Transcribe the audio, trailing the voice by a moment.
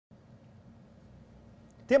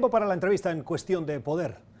Tiempo para la entrevista en Cuestión de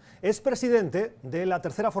Poder. Es presidente de la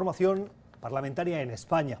tercera formación parlamentaria en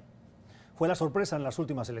España. Fue la sorpresa en las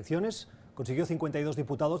últimas elecciones, consiguió 52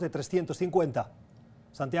 diputados de 350.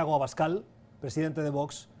 Santiago Abascal, presidente de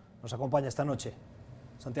Vox, nos acompaña esta noche.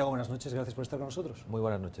 Santiago, buenas noches, gracias por estar con nosotros. Muy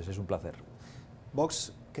buenas noches, es un placer.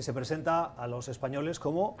 Vox, que se presenta a los españoles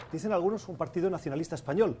como, dicen algunos, un partido nacionalista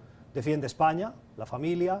español. Defiende España, la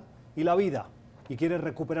familia y la vida, y quiere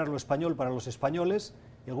recuperar lo español para los españoles,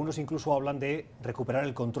 y algunos incluso hablan de recuperar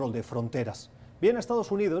el control de fronteras. Viene a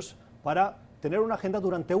Estados Unidos para tener una agenda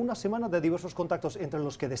durante una semana de diversos contactos, entre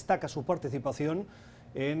los que destaca su participación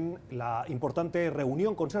en la importante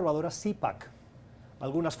reunión conservadora CPAC.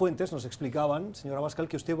 Algunas fuentes nos explicaban, señor Abascal,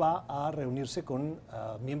 que usted va a reunirse con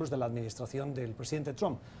miembros de la administración del presidente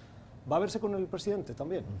Trump. ¿Va a verse con el presidente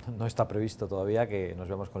también? No está previsto todavía que nos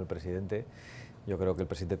veamos con el presidente. Yo creo que el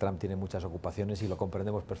presidente Trump tiene muchas ocupaciones y lo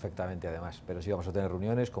comprendemos perfectamente además, pero sí vamos a tener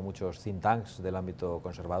reuniones con muchos think tanks del ámbito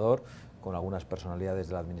conservador, con algunas personalidades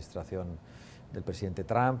de la administración del presidente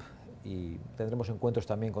Trump, y tendremos encuentros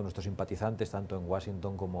también con nuestros simpatizantes tanto en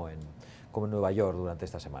Washington como en Nueva York durante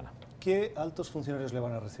esta semana. ¿Qué altos funcionarios le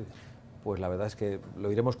van a recibir? Pues la verdad es que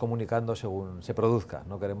lo iremos comunicando según se produzca.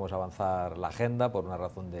 No queremos avanzar la agenda por una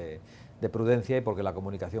razón de prudencia y porque la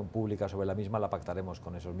comunicación pública sobre la misma la pactaremos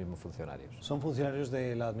con esos mismos funcionarios. ¿Son funcionarios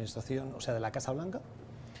de la administración, o sea, de la Casa Blanca?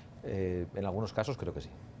 En algunos casos creo que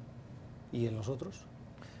sí. ¿Y en los otros?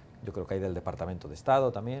 Yo creo que hay del Departamento de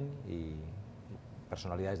Estado también y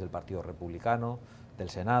personalidades del Partido Republicano,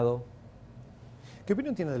 del Senado. ¿Qué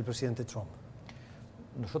opinión tiene del presidente Trump?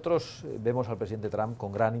 Nosotros vemos al presidente Trump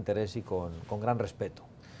con gran interés y con gran respeto,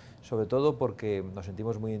 sobre todo porque nos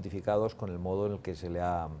sentimos muy identificados con el modo en el que se le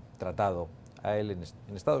ha tratado a él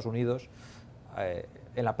en Estados Unidos,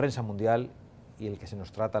 en la prensa mundial, y el que se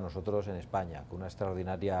nos trata a nosotros en España, con una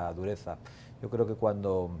extraordinaria dureza. Yo creo que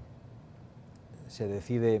cuando se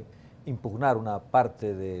decide impugnar una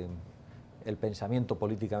parte del pensamiento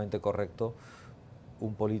políticamente correcto,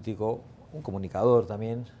 un político, un comunicador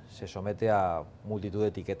también, se somete a multitud de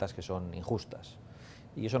etiquetas que son injustas.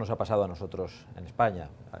 Y eso nos ha pasado a nosotros en España.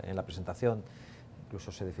 En la presentación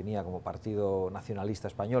incluso se definía como Partido Nacionalista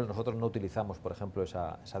Español. Nosotros no utilizamos, por ejemplo,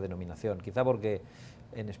 esa denominación, quizá porque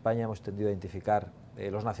en España hemos tendido a identificar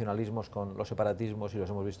los nacionalismos con los separatismos y los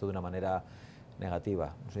hemos visto de una manera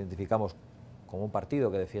negativa. Nos identificamos como un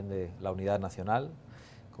partido que defiende la unidad nacional,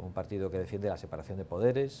 como un partido que defiende la separación de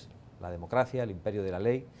poderes, la democracia, el imperio de la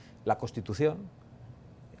ley, la Constitución,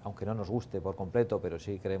 aunque no nos guste por completo, pero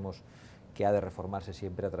sí creemos que ha de reformarse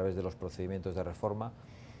siempre a través de los procedimientos de reforma.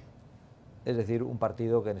 Es decir, un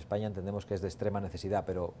partido que en España entendemos que es de extrema necesidad,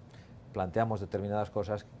 pero planteamos determinadas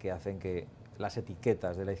cosas que hacen que las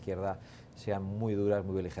etiquetas de la izquierda sean muy duras,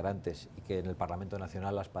 muy beligerantes, y que en el Parlamento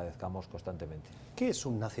Nacional las padezcamos constantemente. ¿Qué es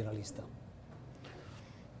un nacionalista?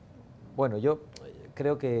 Bueno, yo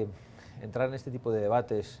creo que entrar en este tipo de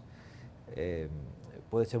debates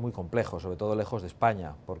puede ser muy complejo, sobre todo lejos de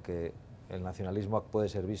España, porque el nacionalismo puede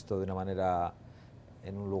ser visto de una manera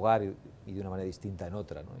en un lugar y de una manera distinta en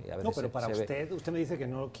otra, ¿no? Y a veces no, pero para usted me dice que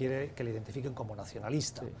no quiere que le identifiquen como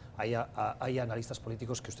nacionalista. Sí. Hay analistas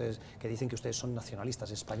políticos que dicen que ustedes son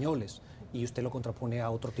nacionalistas españoles y usted lo contrapone a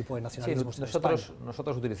otro tipo de nacionalismo. Sí,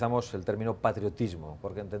 nosotros utilizamos el término patriotismo,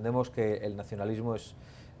 porque entendemos que el nacionalismo es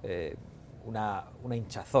una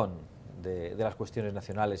hinchazón de las cuestiones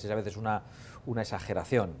nacionales, es a veces una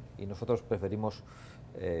exageración, y nosotros preferimos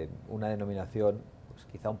una denominación pues,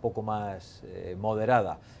 quizá un poco más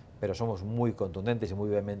moderada, pero somos muy contundentes y muy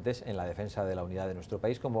vehementes en la defensa de la unidad de nuestro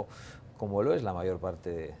país, como lo es la mayor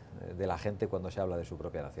parte de la gente cuando se habla de su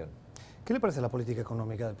propia nación. ¿Qué le parece la política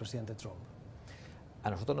económica del presidente Trump?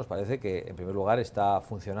 A nosotros nos parece que, en primer lugar, está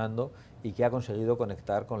funcionando y que ha conseguido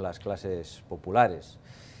conectar con las clases populares.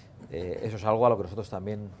 Eso es algo a lo que nosotros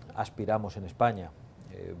también aspiramos en España.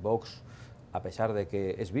 Vox, a pesar de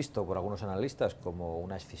que es visto por algunos analistas como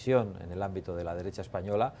una escisión en el ámbito de la derecha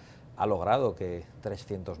española, ha logrado que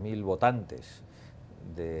 300.000 votantes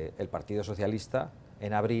del Partido Socialista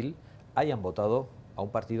en abril hayan votado a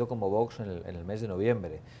un partido como Vox en el mes de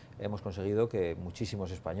noviembre. Hemos conseguido que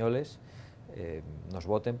muchísimos españoles nos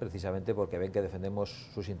voten precisamente porque ven que defendemos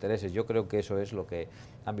sus intereses. Yo creo que eso es lo que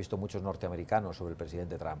han visto muchos norteamericanos sobre el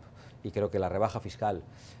presidente Trump, y creo que la rebaja fiscal,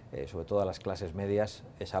 sobre todo a las clases medias,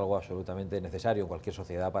 es algo absolutamente necesario en cualquier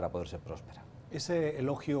sociedad para poder ser próspera. Ese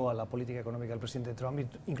elogio a la política económica del presidente Trump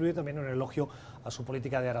incluye también un elogio a su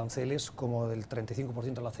política de aranceles, como del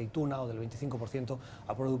 35% a la aceituna o del 25%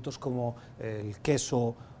 a productos como el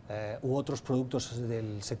queso u otros productos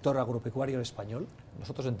del sector agropecuario español.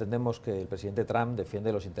 Nosotros entendemos que el presidente Trump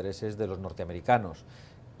defiende los intereses de los norteamericanos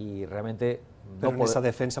y realmente Pero en esa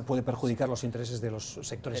defensa puede perjudicar los intereses de los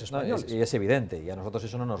sectores españoles. Y es evidente, y a nosotros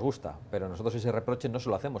eso no nos gusta, pero nosotros ese reproche no se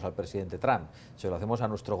lo hacemos al presidente Trump, se lo hacemos a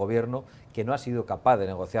nuestro gobierno, que no ha sido capaz de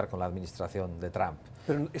negociar con la administración de Trump.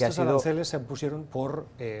 Pero estos aranceles se pusieron por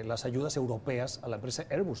las ayudas europeas a la empresa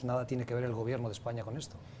Airbus. Nada tiene que ver el gobierno de España con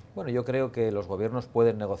esto. Bueno, yo creo que los gobiernos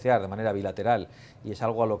pueden negociar de manera bilateral, y es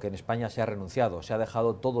algo a lo que en España se ha renunciado. Se ha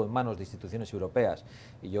dejado todo en manos de instituciones europeas,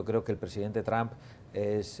 y yo creo que el presidente Trump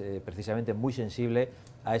es precisamente muy sensible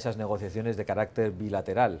a esas negociaciones de carácter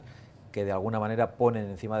bilateral, que de alguna manera ponen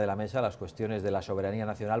encima de la mesa las cuestiones de la soberanía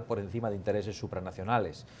nacional por encima de intereses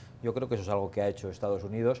supranacionales. Yo creo que eso es algo que ha hecho Estados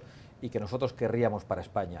Unidos y que nosotros querríamos para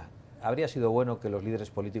España. Habría sido bueno que los líderes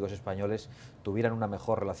políticos españoles tuvieran una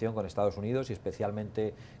mejor relación con Estados Unidos y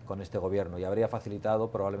especialmente con este gobierno, y habría facilitado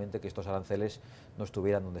probablemente que estos aranceles no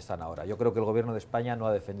estuvieran donde están ahora. Yo creo que el gobierno de España no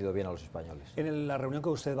ha defendido bien a los españoles. En la reunión que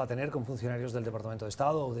usted va a tener con funcionarios del Departamento de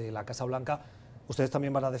Estado o de la Casa Blanca, ¿ustedes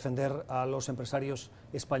también van a defender a los empresarios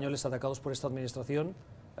españoles atacados por esta administración?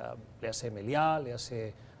 Léase Meliá,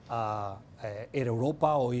 léase a Air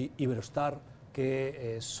Europa o Iberostar,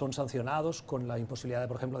 que son sancionados con la imposibilidad,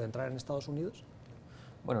 por ejemplo, de entrar en Estados Unidos?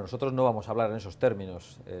 Bueno, nosotros no vamos a hablar en esos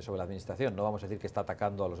términos sobre la administración, no vamos a decir que está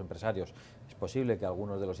atacando a los empresarios. Es posible que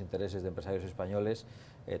algunos de los intereses de empresarios españoles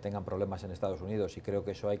tengan problemas en Estados Unidos, y creo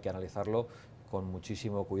que eso hay que analizarlo con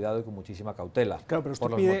muchísimo cuidado y con muchísima cautela. Claro, pero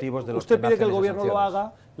por los motivos de los usted pide que el nacen esas gobierno lo sanciones.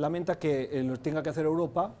 haga, lamenta que lo tenga que hacer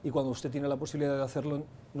Europa, y cuando usted tiene la posibilidad de hacerlo,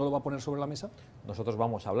 ¿no lo va a poner sobre la mesa? Nosotros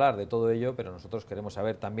vamos a hablar de todo ello, pero nosotros queremos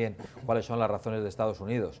saber también cuáles son las razones de Estados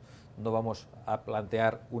Unidos. No vamos a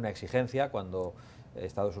plantear una exigencia cuando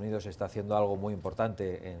Estados Unidos está haciendo algo muy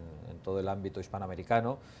importante en todo el ámbito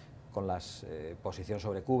hispanoamericano, con la posición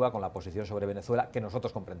sobre Cuba, con la posición sobre Venezuela, que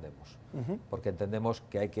nosotros comprendemos, porque entendemos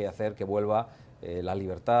que hay que hacer que vuelva la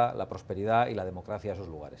libertad, la prosperidad y la democracia a esos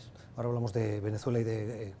lugares. Ahora hablamos de Venezuela y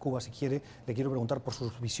de Cuba, si quiere. Le quiero preguntar por su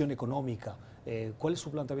visión económica. ¿Cuál es su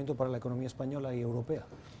planteamiento para la economía española y europea?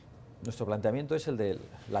 Nuestro planteamiento es el de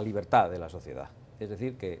la libertad de la sociedad, es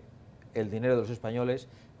decir, que el dinero de los españoles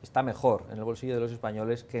está mejor en el bolsillo de los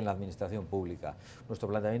españoles que en la administración pública. Nuestro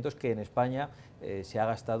planteamiento es que en España se ha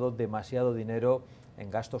gastado demasiado dinero en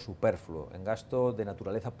gasto superfluo, en gasto de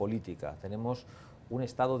naturaleza política. Tenemos un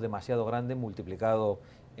Estado demasiado grande multiplicado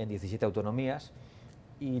en 17 autonomías,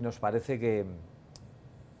 y nos parece que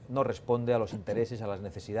no responde a los intereses, a las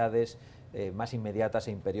necesidades más inmediatas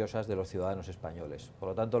e imperiosas de los ciudadanos españoles. Por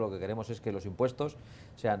lo tanto, lo que queremos es que los impuestos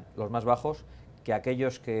sean los más bajos, que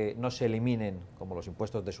aquellos que no se eliminen, como los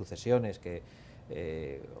impuestos de sucesiones,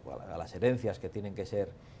 a las herencias, que tienen que ser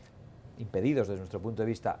impedidos desde nuestro punto de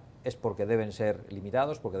vista, es porque deben ser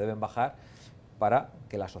limitados, porque deben bajar, para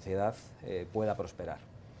que la sociedad pueda prosperar.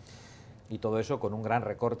 Y todo eso con un gran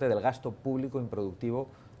recorte del gasto público improductivo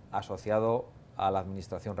asociado a la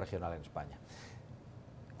administración regional en España.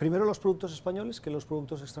 ¿Primero los productos españoles que los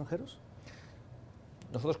productos extranjeros?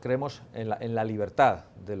 Nosotros creemos en la libertad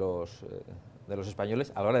de los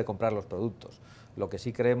españoles a la hora de comprar los productos. Lo que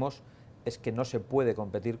sí creemos es que no se puede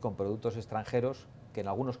competir con productos extranjeros que en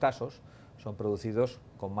algunos casos son producidos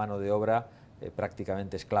con mano de obra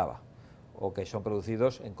prácticamente esclava, o que son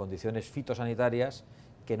producidos en condiciones fitosanitarias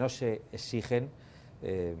que no se exigen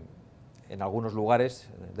en algunos lugares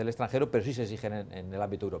del extranjero, pero sí se exigen en el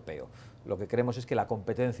ámbito europeo. Lo que creemos es que la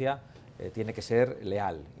competencia tiene que ser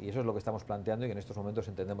leal, y eso es lo que estamos planteando y que en estos momentos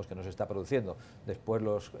entendemos que no se está produciendo. Después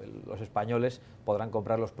los españoles podrán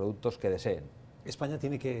comprar los productos que deseen. ¿España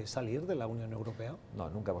tiene que salir de la Unión Europea? No,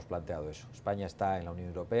 nunca hemos planteado eso. España está en la Unión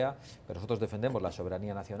Europea, pero nosotros defendemos la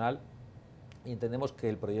soberanía nacional y entendemos que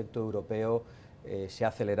el proyecto europeo se ha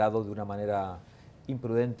acelerado de una manera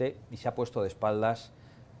imprudente y se ha puesto de espaldas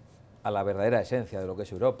a la verdadera esencia de lo que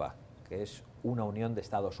es Europa, que es una unión de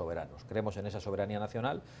Estados soberanos. Creemos en esa soberanía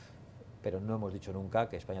nacional, pero no hemos dicho nunca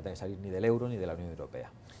que España tenga que salir ni del euro ni de la Unión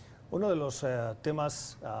Europea. Uno de los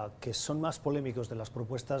temas que son más polémicos de las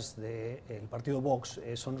propuestas del partido Vox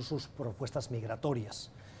son sus propuestas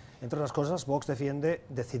migratorias. Entre otras cosas, Vox defiende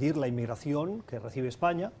decidir la inmigración que recibe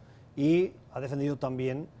España y ha defendido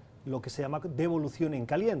también lo que se llama devolución en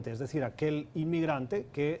caliente, es decir, aquel inmigrante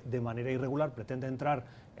que de manera irregular pretende entrar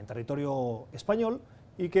en territorio español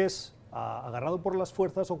y que es agarrado por las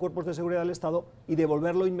fuerzas o cuerpos de seguridad del Estado y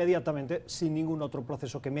devolverlo inmediatamente sin ningún otro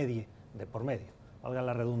proceso que medie de por medio, valga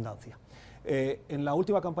la redundancia. En la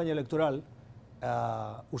última campaña electoral,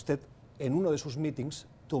 usted en uno de sus meetings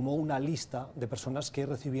tomó una lista de personas que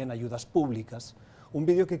recibían ayudas públicas, un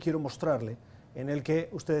vídeo que quiero mostrarle en el que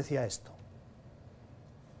usted decía esto.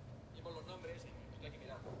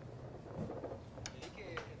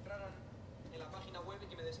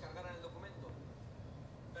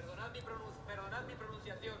 perdonad mi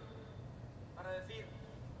pronunciación, para decir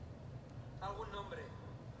algún nombre.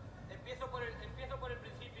 Empiezo por el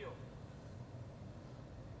principio.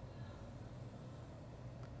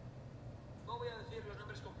 No voy a decir los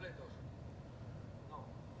nombres completos. No.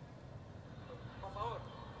 Por favor.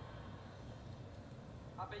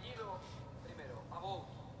 Apellido primero. Abou.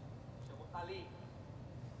 Ali.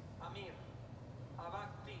 Amir.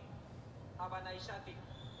 Abakti. Abanaishati.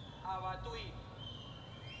 Abatui.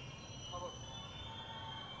 Por favor.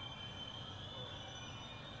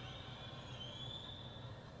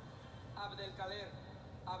 Abdelkader,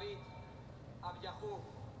 Abid, Abyahu,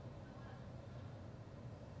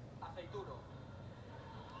 Aceituno.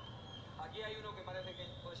 Aquí hay uno que parece que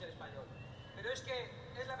puede ser español. Pero es que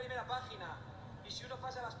es la primera página. Y si uno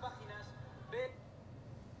pasa las páginas, ve...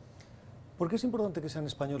 ¿Por qué es importante que sean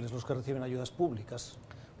españoles los que reciben ayudas públicas?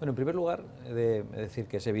 Bueno, en primer lugar, he de decir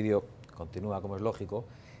que ese vídeo continúa como es lógico,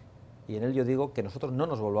 y en él yo digo que nosotros no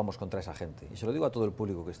nos volvamos contra esa gente. Y se lo digo a todo el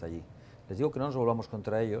público que está allí. Les digo que no nos volvamos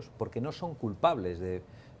contra ellos porque no son culpables de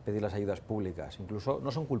pedir las ayudas públicas. Incluso no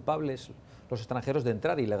son culpables los extranjeros de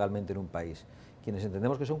entrar ilegalmente en un país. Quienes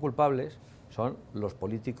entendemos que son culpables son los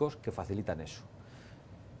políticos que facilitan eso.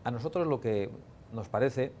 A nosotros lo que nos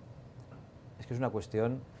parece es que es una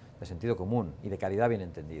cuestión de sentido común y de caridad bien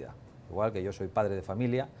entendida. Igual que yo soy padre de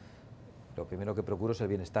familia, lo primero que procuro es el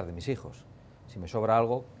bienestar de mis hijos. Si me sobra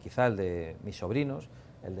algo, quizá el de mis sobrinos,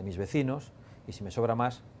 el de mis vecinos, y si me sobra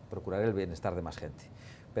más, procuraré el bienestar de más gente.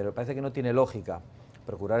 Pero parece que no tiene lógica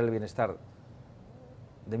procurar el bienestar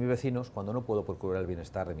de mis vecinos cuando no puedo procurar el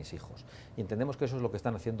bienestar de mis hijos. Y entendemos que eso es lo que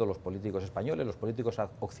están haciendo los políticos españoles, los políticos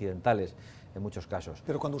occidentales en muchos casos.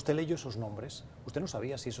 Pero cuando usted leyó esos nombres, ¿usted no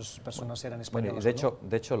sabía si esas personas eran españolas bueno, o no?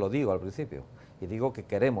 De hecho lo digo al principio, y digo que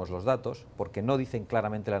queremos los datos porque no dicen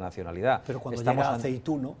claramente la nacionalidad. Pero cuando llega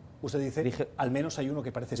Aceituno, usted dice, al menos hay uno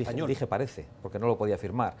que parece español. Dije parece, porque no lo podía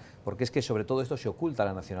afirmar, porque es que sobre todo esto se oculta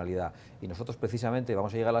la nacionalidad, y nosotros precisamente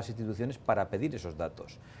vamos a llegar a las instituciones para pedir esos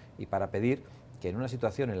datos, y para pedir que en una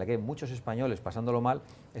situación en la que hay muchos españoles pasándolo mal,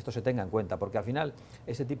 esto se tenga en cuenta, porque al final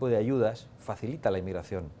este tipo de ayudas facilita la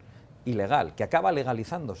inmigración ilegal, que acaba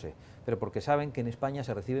legalizándose, pero porque saben que en España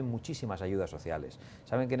se reciben muchísimas ayudas sociales,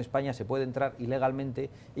 saben que en España se puede entrar ilegalmente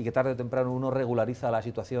y que tarde o temprano uno regulariza la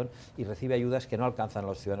situación y recibe ayudas que no alcanzan a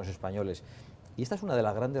los ciudadanos españoles. Y esta es una de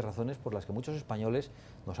las grandes razones por las que muchos españoles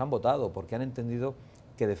nos han votado, porque han entendido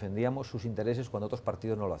que defendíamos sus intereses cuando otros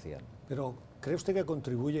partidos no lo hacían. Pero, ¿cree usted que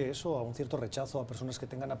contribuye eso a un cierto rechazo a personas que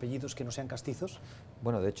tengan apellidos que no sean castizos?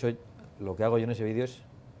 Bueno, de hecho, lo que hago yo en ese vídeo es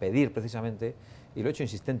pedir precisamente, y lo he hecho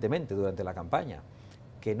insistentemente durante la campaña,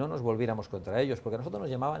 que no nos volviéramos contra ellos, porque a nosotros nos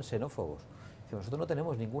llamaban xenófobos. Nosotros no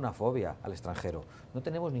tenemos ninguna fobia al extranjero, no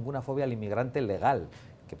tenemos ninguna fobia al inmigrante legal,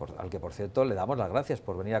 al que por cierto le damos las gracias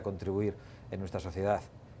por venir a contribuir en nuestra sociedad.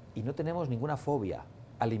 Y no tenemos ninguna fobia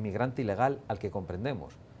al inmigrante ilegal al que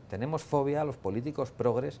comprendemos. Tenemos fobia a los políticos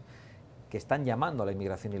progres que están llamando a la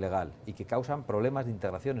inmigración ilegal y que causan problemas de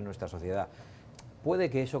integración en nuestra sociedad.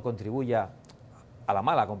 Puede que eso contribuya a la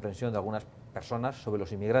mala comprensión de algunas personas sobre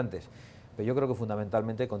los inmigrantes, pero yo creo que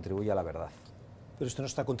fundamentalmente contribuye a la verdad. ¿Pero usted no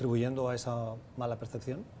está contribuyendo a esa mala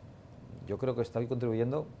percepción? Yo creo que estoy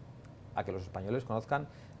contribuyendo a que los españoles conozcan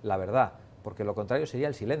la verdad, porque lo contrario sería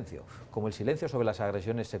el silencio, como el silencio sobre las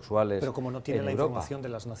agresiones sexuales. Pero como no tiene la Europa. información de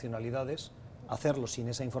las nacionalidades, hacerlo sin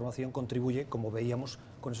esa información contribuye, como veíamos,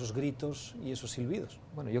 con esos gritos y esos silbidos.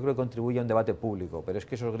 Bueno, yo creo que contribuye a un debate público, pero es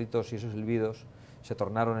que esos gritos y esos silbidos se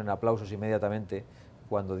tornaron en aplausos inmediatamente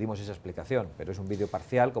cuando dimos esa explicación, pero es un vídeo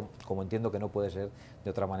parcial, como entiendo que no puede ser de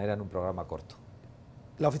otra manera en un programa corto.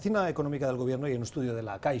 La Oficina Económica del Gobierno y un estudio de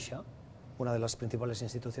la Caixa, una de las principales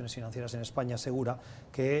instituciones financieras en España, asegura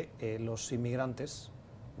que los inmigrantes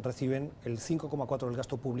reciben el 5,4% del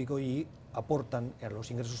gasto público y aportan a los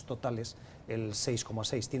ingresos totales el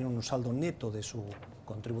 6,6%. Tienen un saldo neto de su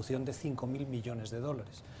contribución de 5.000 millones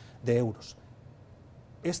de euros.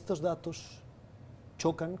 Estos datos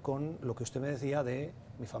chocan con lo que usted me decía de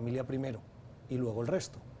mi familia primero y luego el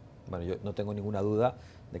resto. Bueno, yo no tengo ninguna duda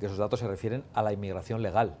de que esos datos se refieren a la inmigración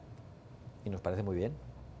legal y nos parece muy bien.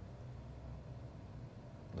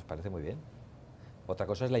 Nos parece muy bien. Otra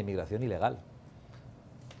cosa es la inmigración ilegal.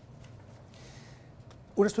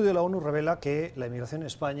 Un estudio de la ONU revela que la inmigración en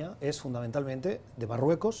España es fundamentalmente de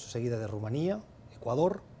Marruecos, seguida de Rumanía,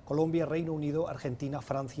 Ecuador, Colombia, Reino Unido, Argentina,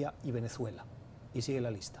 Francia y Venezuela. Y sigue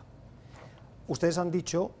la lista. Ustedes han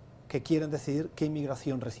dicho que quieren decidir qué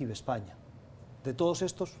inmigración recibe España. De todos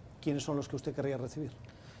estos, ¿quiénes son los que usted querría recibir?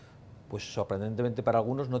 Pues sorprendentemente para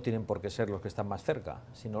algunos no tienen por qué ser los que están más cerca,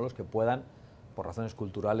 sino los que puedan, por razones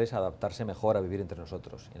culturales, a adaptarse mejor a vivir entre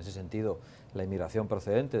nosotros. En ese sentido, la inmigración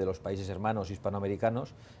procedente de los países hermanos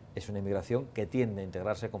hispanoamericanos es una inmigración que tiende a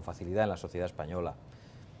integrarse con facilidad en la sociedad española.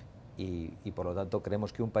 Y por lo tanto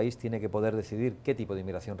creemos que un país tiene que poder decidir qué tipo de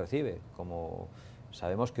inmigración recibe, como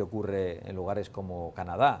sabemos que ocurre en lugares como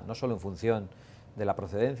Canadá, no solo en función de la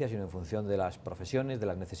procedencia, sino en función de las profesiones, de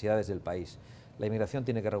las necesidades del país. La inmigración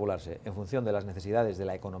tiene que regularse en función de las necesidades de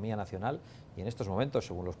la economía nacional, y en estos momentos,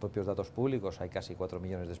 según los propios datos públicos, hay casi 4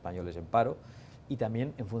 millones de españoles en paro, y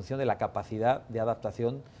también en función de la capacidad de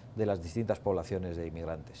adaptación de las distintas poblaciones de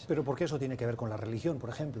inmigrantes. ¿Pero por qué eso tiene que ver con la religión, por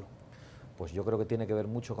ejemplo? Pues yo creo que tiene que ver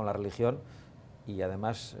mucho con la religión, y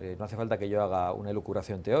además no hace falta que yo haga una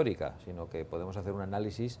elucubración teórica, sino que podemos hacer un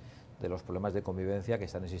análisis de los problemas de convivencia que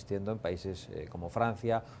están existiendo en países como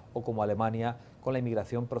Francia o como Alemania con la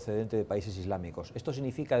inmigración procedente de países islámicos. ¿Esto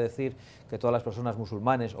significa decir que todas las personas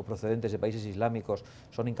musulmanes o procedentes de países islámicos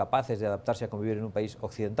son incapaces de adaptarse a convivir en un país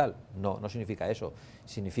occidental? No, no significa eso.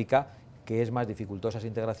 Significa que es más dificultosa esa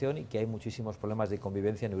integración y que hay muchísimos problemas de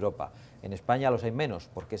convivencia en Europa. En España los hay menos,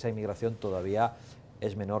 porque esa inmigración todavía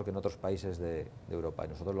es menor que en otros países de Europa. Y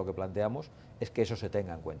nosotros lo que planteamos es que eso se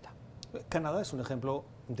tenga en cuenta. Canadá es un ejemplo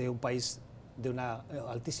de un país de una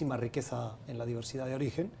altísima riqueza en la diversidad de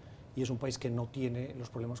origen, y es un país que no tiene los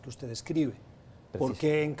problemas que usted describe. ¿Por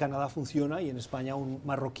qué en Canadá funciona y en España un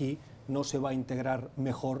marroquí no se va a integrar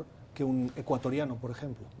mejor que un ecuatoriano, por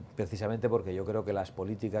ejemplo? Precisamente porque yo creo que las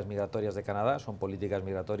políticas migratorias de Canadá son políticas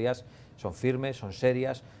migratorias, son firmes, son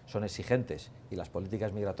serias, son exigentes, y las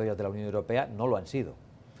políticas migratorias de la Unión Europea no lo han sido.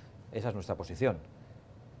 Esa es nuestra posición,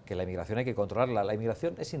 que la inmigración hay que controlarla. La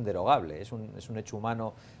inmigración es inderogable, es un hecho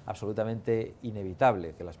humano absolutamente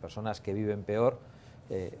inevitable, que las personas que viven peor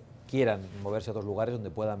quieran moverse a otros lugares donde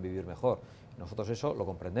puedan vivir mejor. Nosotros eso lo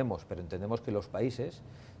comprendemos, pero entendemos que los países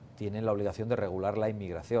tienen la obligación de regular la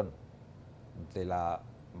inmigración de la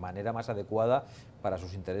manera más adecuada para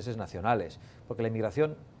sus intereses nacionales, porque la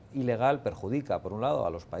inmigración ilegal perjudica, por un lado, a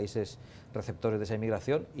los países receptores de esa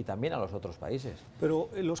inmigración y también a los otros países. Pero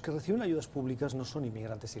los que reciben ayudas públicas no son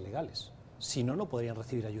inmigrantes ilegales, si no, no podrían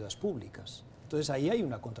recibir ayudas públicas. Entonces ahí hay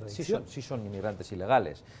una contradicción. Sí son inmigrantes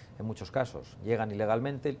ilegales, en muchos casos. Llegan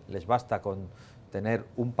ilegalmente, les basta con tener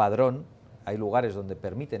un padrón. Hay lugares donde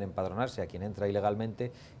permiten empadronarse a quien entra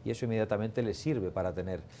ilegalmente, y eso inmediatamente les sirve para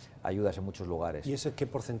tener ayudas en muchos lugares. ¿Y ese qué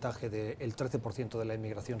porcentaje del 13% de la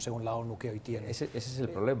inmigración según la ONU que hoy tiene? Ese es el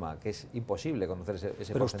problema, que es imposible conocer ese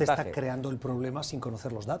porcentaje. Pero usted está creando el problema sin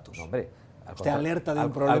conocer los datos. No, hombre, usted alerta de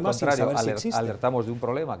un problema sin saber si existe. Alertamos de un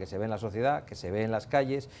problema que se ve en la sociedad, que se ve en las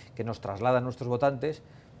calles, que nos trasladan nuestros votantes,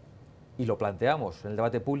 y lo planteamos en el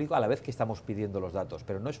debate público a la vez que estamos pidiendo los datos.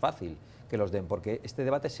 Pero no es fácil que los den, porque este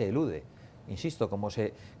debate se elude. Insisto, como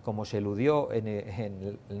se eludió en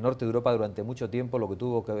el norte de Europa durante mucho tiempo lo que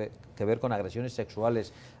tuvo que ver con agresiones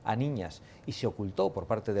sexuales a niñas, y se ocultó por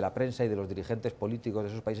parte de la prensa y de los dirigentes políticos de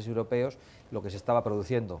esos países europeos lo que se estaba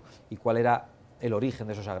produciendo y cuál era el origen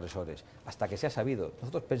de esos agresores, hasta que se ha sabido.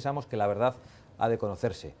 Nosotros pensamos que la verdad ha de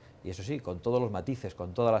conocerse, y eso sí, con todos los matices,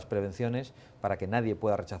 con todas las prevenciones, para que nadie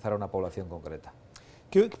pueda rechazar a una población concreta.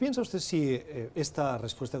 ¿Qué piensa usted si esta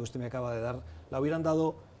respuesta que usted me acaba de dar la hubieran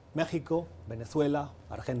dado México, Venezuela,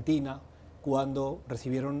 Argentina, cuando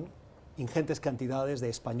recibieron ingentes cantidades de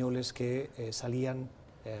españoles que salían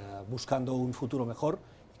buscando un futuro mejor,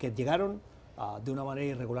 que llegaron de una manera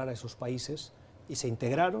irregular a esos países y se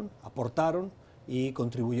integraron, aportaron y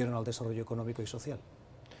contribuyeron al desarrollo económico y social?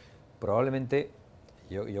 Probablemente,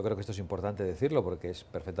 yo creo que esto es importante decirlo porque es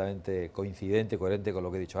perfectamente coincidente, coherente con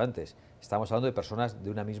lo que he dicho antes. Estamos hablando de personas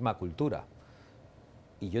de una misma cultura.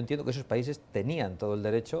 Y yo entiendo que esos países tenían todo el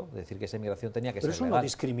derecho de decir que esa inmigración tenía que ser legal. ¿Pero eso no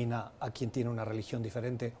discrimina a quien tiene una religión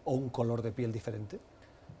diferente o un color de piel diferente?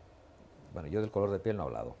 Bueno, yo del color de piel no he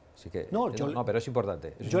hablado, así que no, pero es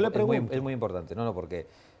importante. Le pregunto. Es muy importante, porque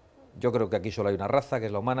yo creo que aquí solo hay una raza, que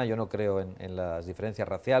es la humana. Yo no creo en las diferencias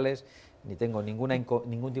raciales, ni tengo ningún tipo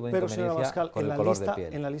de inconveniencia Abascal, con el color de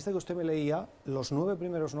piel. En la lista que usted me leía, los 9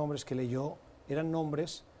 primeros nombres que leyó eran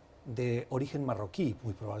nombres de origen marroquí,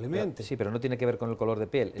 muy probablemente. Sí, pero no tiene que ver con el color de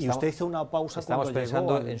piel. Y usted hizo una pausa. Estamos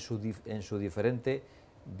pensando en su diferente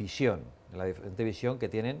visión, en la diferente visión que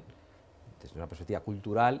tienen desde una perspectiva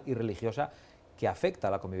cultural y religiosa que afecta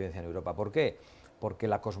a la convivencia en Europa. ¿Por qué? Porque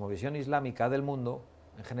la cosmovisión islámica del mundo,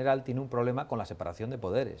 en general, tiene un problema con la separación de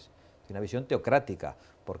poderes. Tiene una visión teocrática,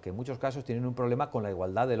 porque en muchos casos tienen un problema con la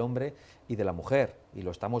igualdad del hombre y de la mujer, y lo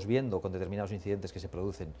estamos viendo con determinados incidentes que se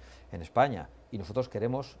producen en España. Y nosotros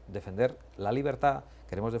queremos defender la libertad,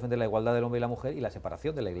 queremos defender la igualdad del hombre y la mujer y la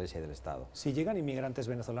separación de la Iglesia y del Estado. Si llegan inmigrantes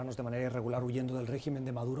venezolanos de manera irregular huyendo del régimen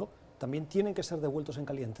de Maduro, ¿también tienen que ser devueltos en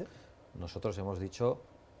caliente? Nosotros hemos dicho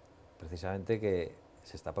precisamente que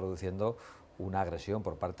se está produciendo una agresión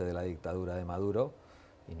por parte de la dictadura de Maduro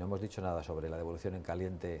y no hemos dicho nada sobre la devolución en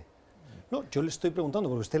caliente. No, yo le estoy preguntando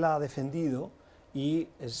porque usted la ha defendido y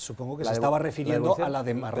supongo que se estaba refiriendo a la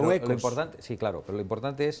de Marruecos. Lo importante, sí, claro, pero lo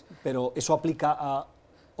importante es... ¿Pero eso aplica a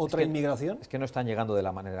otra inmigración? Es que no están llegando de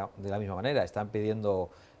la misma manera, están pidiendo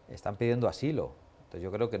asilo. Entonces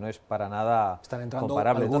yo creo que no es para nada están entrando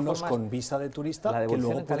comparable. algunos con visa de turista que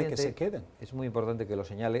luego puede que se queden. Es muy importante que lo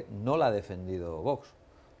señale, no la ha defendido Vox,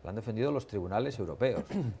 la han defendido los tribunales europeos,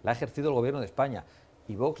 la ha ejercido el gobierno de España.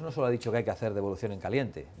 Y Vox no solo ha dicho que hay que hacer devolución en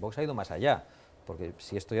caliente, Vox ha ido más allá. Porque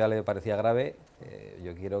si esto ya le parecía grave,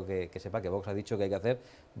 yo quiero que sepa que Vox ha dicho que hay que hacer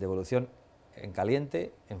devolución en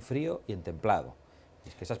caliente, en frío y en templado. Y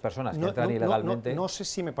es que esas personas que entran ilegalmente... No sé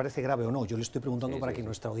si me parece grave o no, yo le estoy preguntando para que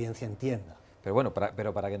nuestra audiencia entienda. Pero bueno,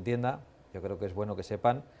 pero para que entienda, yo creo que es bueno que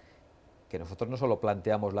sepan que nosotros no solo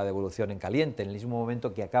planteamos la devolución en caliente, en el mismo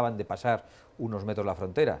momento que acaban de pasar unos metros la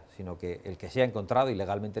frontera, sino que el que se ha encontrado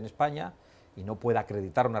ilegalmente en España y no pueda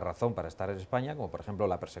acreditar una razón para estar en España, como por ejemplo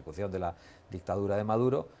la persecución de la dictadura de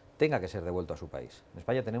Maduro, tenga que ser devuelto a su país. En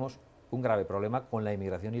España tenemos un grave problema con la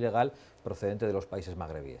inmigración ilegal procedente de los países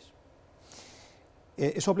magrebíes.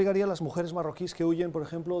 ¿Eso aplicaría a las mujeres marroquíes que huyen, por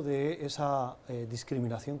ejemplo, de esa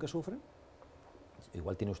discriminación que sufren?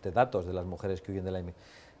 Igual tiene usted datos de las mujeres que huyen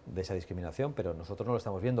de esa discriminación, pero nosotros no lo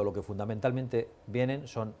estamos viendo. Lo que fundamentalmente vienen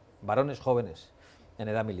son varones jóvenes en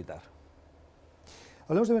edad militar.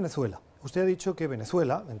 Hablemos de Venezuela. Usted ha dicho que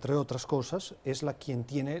Venezuela, entre otras cosas, es quien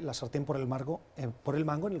tiene la sartén por el mango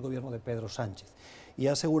en el gobierno de Pedro Sánchez. Y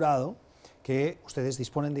ha asegurado que ustedes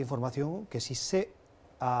disponen de información que si se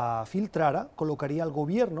filtrara, colocaría al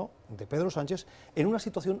gobierno de Pedro Sánchez en una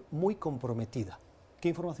situación muy comprometida. ¿Qué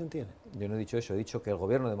información tiene? Yo no he dicho eso, he dicho que el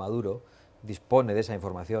gobierno de Maduro dispone de esa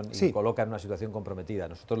información y sí, coloca en una situación comprometida.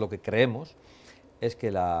 Nosotros lo que creemos es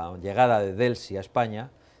que la llegada de Delsi a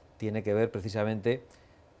España tiene que ver precisamente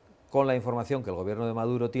con la información que el gobierno de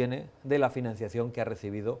Maduro tiene de la financiación que ha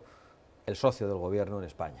recibido el socio del gobierno en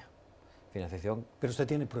España. Financiación... ¿Pero usted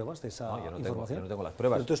tiene pruebas de esa información? Yo no tengo las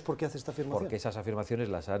pruebas. ¿Pero entonces por qué hace esta afirmación? Porque esas afirmaciones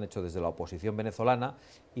las han hecho desde la oposición venezolana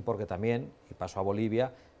y porque también, y paso a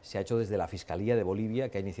Bolivia, se ha hecho desde la Fiscalía de Bolivia,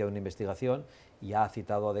 que ha iniciado una investigación y ha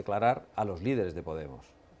citado a declarar a los líderes de Podemos,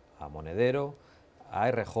 a Monedero, a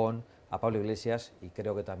Errejón, a Pablo Iglesias y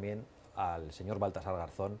creo que también al señor Baltasar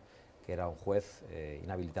Garzón, que era un juez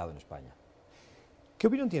inhabilitado en España. ¿Qué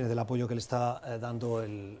opinión tiene del apoyo que le está dando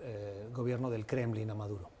el gobierno del Kremlin a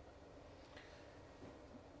Maduro?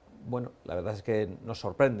 Bueno, la verdad es que nos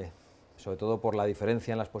sorprende, sobre todo por la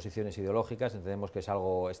diferencia en las posiciones ideológicas. Entendemos que es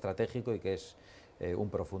algo estratégico y que es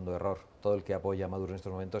un profundo error. Todo el que apoya a Maduro en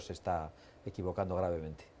estos momentos se está equivocando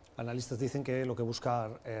gravemente. Analistas dicen que lo que busca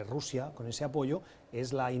Rusia con ese apoyo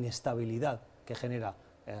es la inestabilidad que genera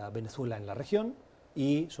Venezuela en la región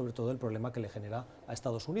y sobre todo el problema que le genera a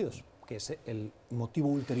Estados Unidos, que es el motivo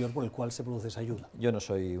ulterior por el cual se produce esa ayuda. Yo no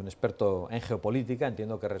soy un experto en geopolítica,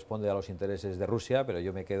 entiendo que responde a los intereses de Rusia, pero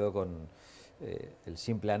yo me quedo con el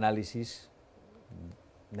simple análisis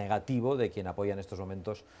negativo de quien apoya en estos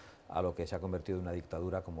momentos a lo que se ha convertido en una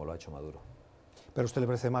dictadura como lo ha hecho Maduro. ¿Pero a usted le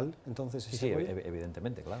parece mal, entonces, ese sí, apoyo?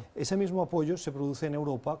 Evidentemente, claro. Ese mismo apoyo se produce en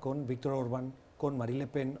Europa con Víctor Orbán, con Marine Le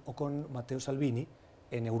Pen o con Matteo Salvini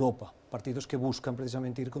en Europa, partidos que buscan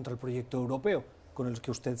precisamente ir contra el proyecto europeo, con el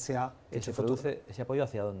que usted se ha hecho. ¿Se produce ese apoyo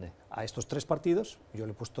hacia dónde? A estos tres partidos, yo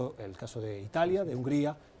le he puesto el caso de Italia, de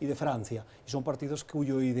Hungría y de Francia, y son partidos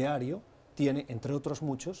cuyo ideario tiene, entre otros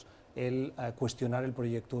muchos, el cuestionar el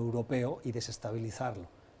proyecto europeo y desestabilizarlo.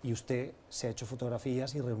 Y usted se ha hecho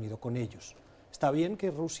fotografías y reunido con ellos. ¿Está bien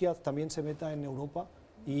que Rusia también se meta en Europa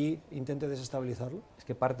y intente desestabilizarlo? Es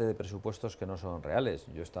que parte de presupuestos que no son reales.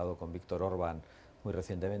 Yo he estado con Víctor Orbán muy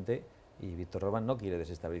recientemente y Víctor Orbán no quiere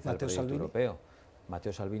desestabilizar el proyecto europeo.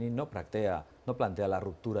 Matteo Salvini no plantea la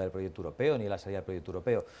ruptura del proyecto europeo ni la salida del proyecto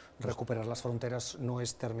europeo. ¿Recuperar las fronteras no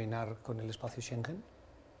es terminar con el espacio Schengen?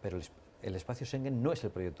 Pero el espacio Schengen no es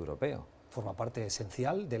el proyecto europeo. Forma parte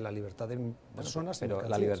esencial de la libertad de personas. Pero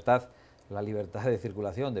la libertad de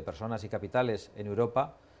circulación de personas y capitales en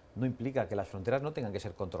Europa no implica que las fronteras no tengan que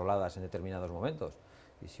ser controladas en determinados momentos.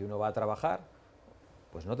 Y si uno va a trabajar,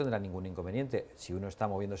 pues no tendrá ningún inconveniente. Si uno está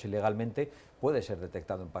moviéndose ilegalmente, puede ser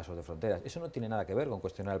detectado en pasos de fronteras. Eso no tiene nada que ver con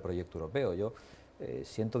cuestionar el proyecto europeo. Yo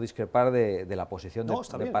siento discrepar de la posición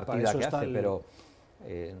de partida que hace, pero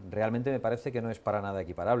realmente me parece que no es para nada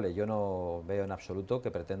equiparable. Yo no veo en absoluto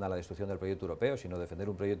que pretenda la destrucción del proyecto europeo, sino defender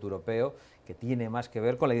un proyecto europeo que tiene más que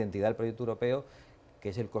ver con la identidad del proyecto europeo que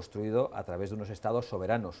es el construido a través de unos estados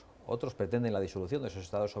soberanos. Otros pretenden la disolución de esos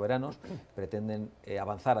estados soberanos, pretenden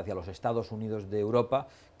avanzar hacia los Estados Unidos de Europa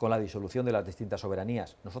con la disolución de las distintas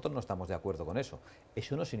soberanías. Nosotros no estamos de acuerdo con eso.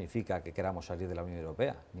 Eso no significa que queramos salir de la Unión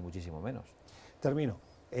Europea, ni muchísimo menos. Termino.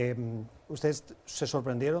 Ustedes se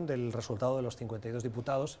sorprendieron del resultado de los 52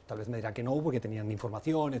 diputados, tal vez me dirá que no, porque tenían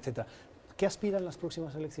información, etc. ¿Qué aspiran las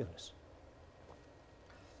próximas elecciones?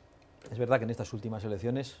 Es verdad que en estas últimas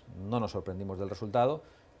elecciones no nos sorprendimos del resultado,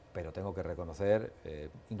 pero tengo que reconocer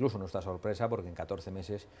incluso nuestra sorpresa porque en 14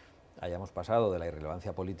 meses hayamos pasado de la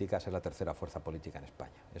irrelevancia política a ser la tercera fuerza política en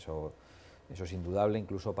España. Eso es indudable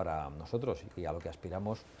incluso para nosotros, y a lo que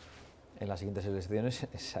aspiramos en las siguientes elecciones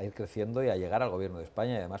es a ir creciendo y a llegar al gobierno de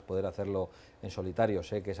España, y además poder hacerlo en solitario.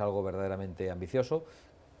 Sé que es algo verdaderamente ambicioso,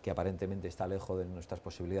 que aparentemente está lejos de nuestras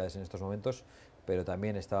posibilidades en estos momentos, pero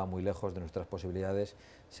también estaba muy lejos de nuestras posibilidades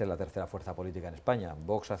ser la tercera fuerza política en España.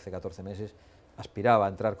 Vox hace 14 meses aspiraba a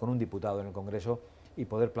entrar con un diputado en el Congreso y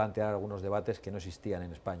poder plantear algunos debates que no existían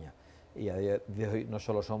en España. Y a día de hoy no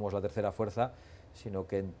solo somos la tercera fuerza, sino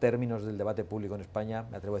que en términos del debate público en España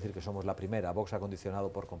me atrevo a decir que somos la primera. Vox ha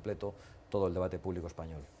condicionado por completo todo el debate público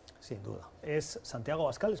español. Sin duda. Es Santiago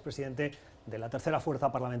Abascal, es presidente de la tercera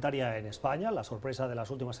fuerza parlamentaria en España, la sorpresa de las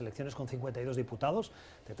últimas elecciones con 52 diputados,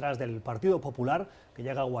 detrás del Partido Popular, que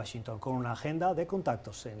llega a Washington con una agenda de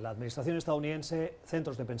contactos en la administración estadounidense,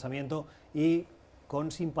 centros de pensamiento y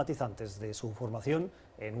con simpatizantes de su formación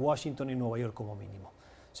en Washington y Nueva York como mínimo.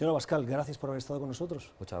 Señor Abascal, gracias por haber estado con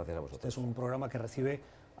nosotros. Muchas gracias a vosotros. Este es un programa que recibe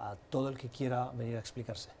a todo el que quiera venir a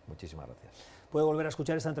explicarse. Muchísimas gracias. Puede volver a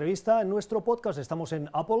escuchar esta entrevista en nuestro podcast, estamos en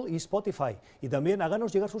Apple y Spotify. Y también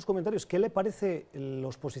háganos llegar sus comentarios. ¿Qué le parece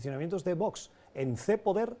los posicionamientos de Vox en C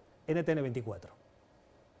Poder NTN24?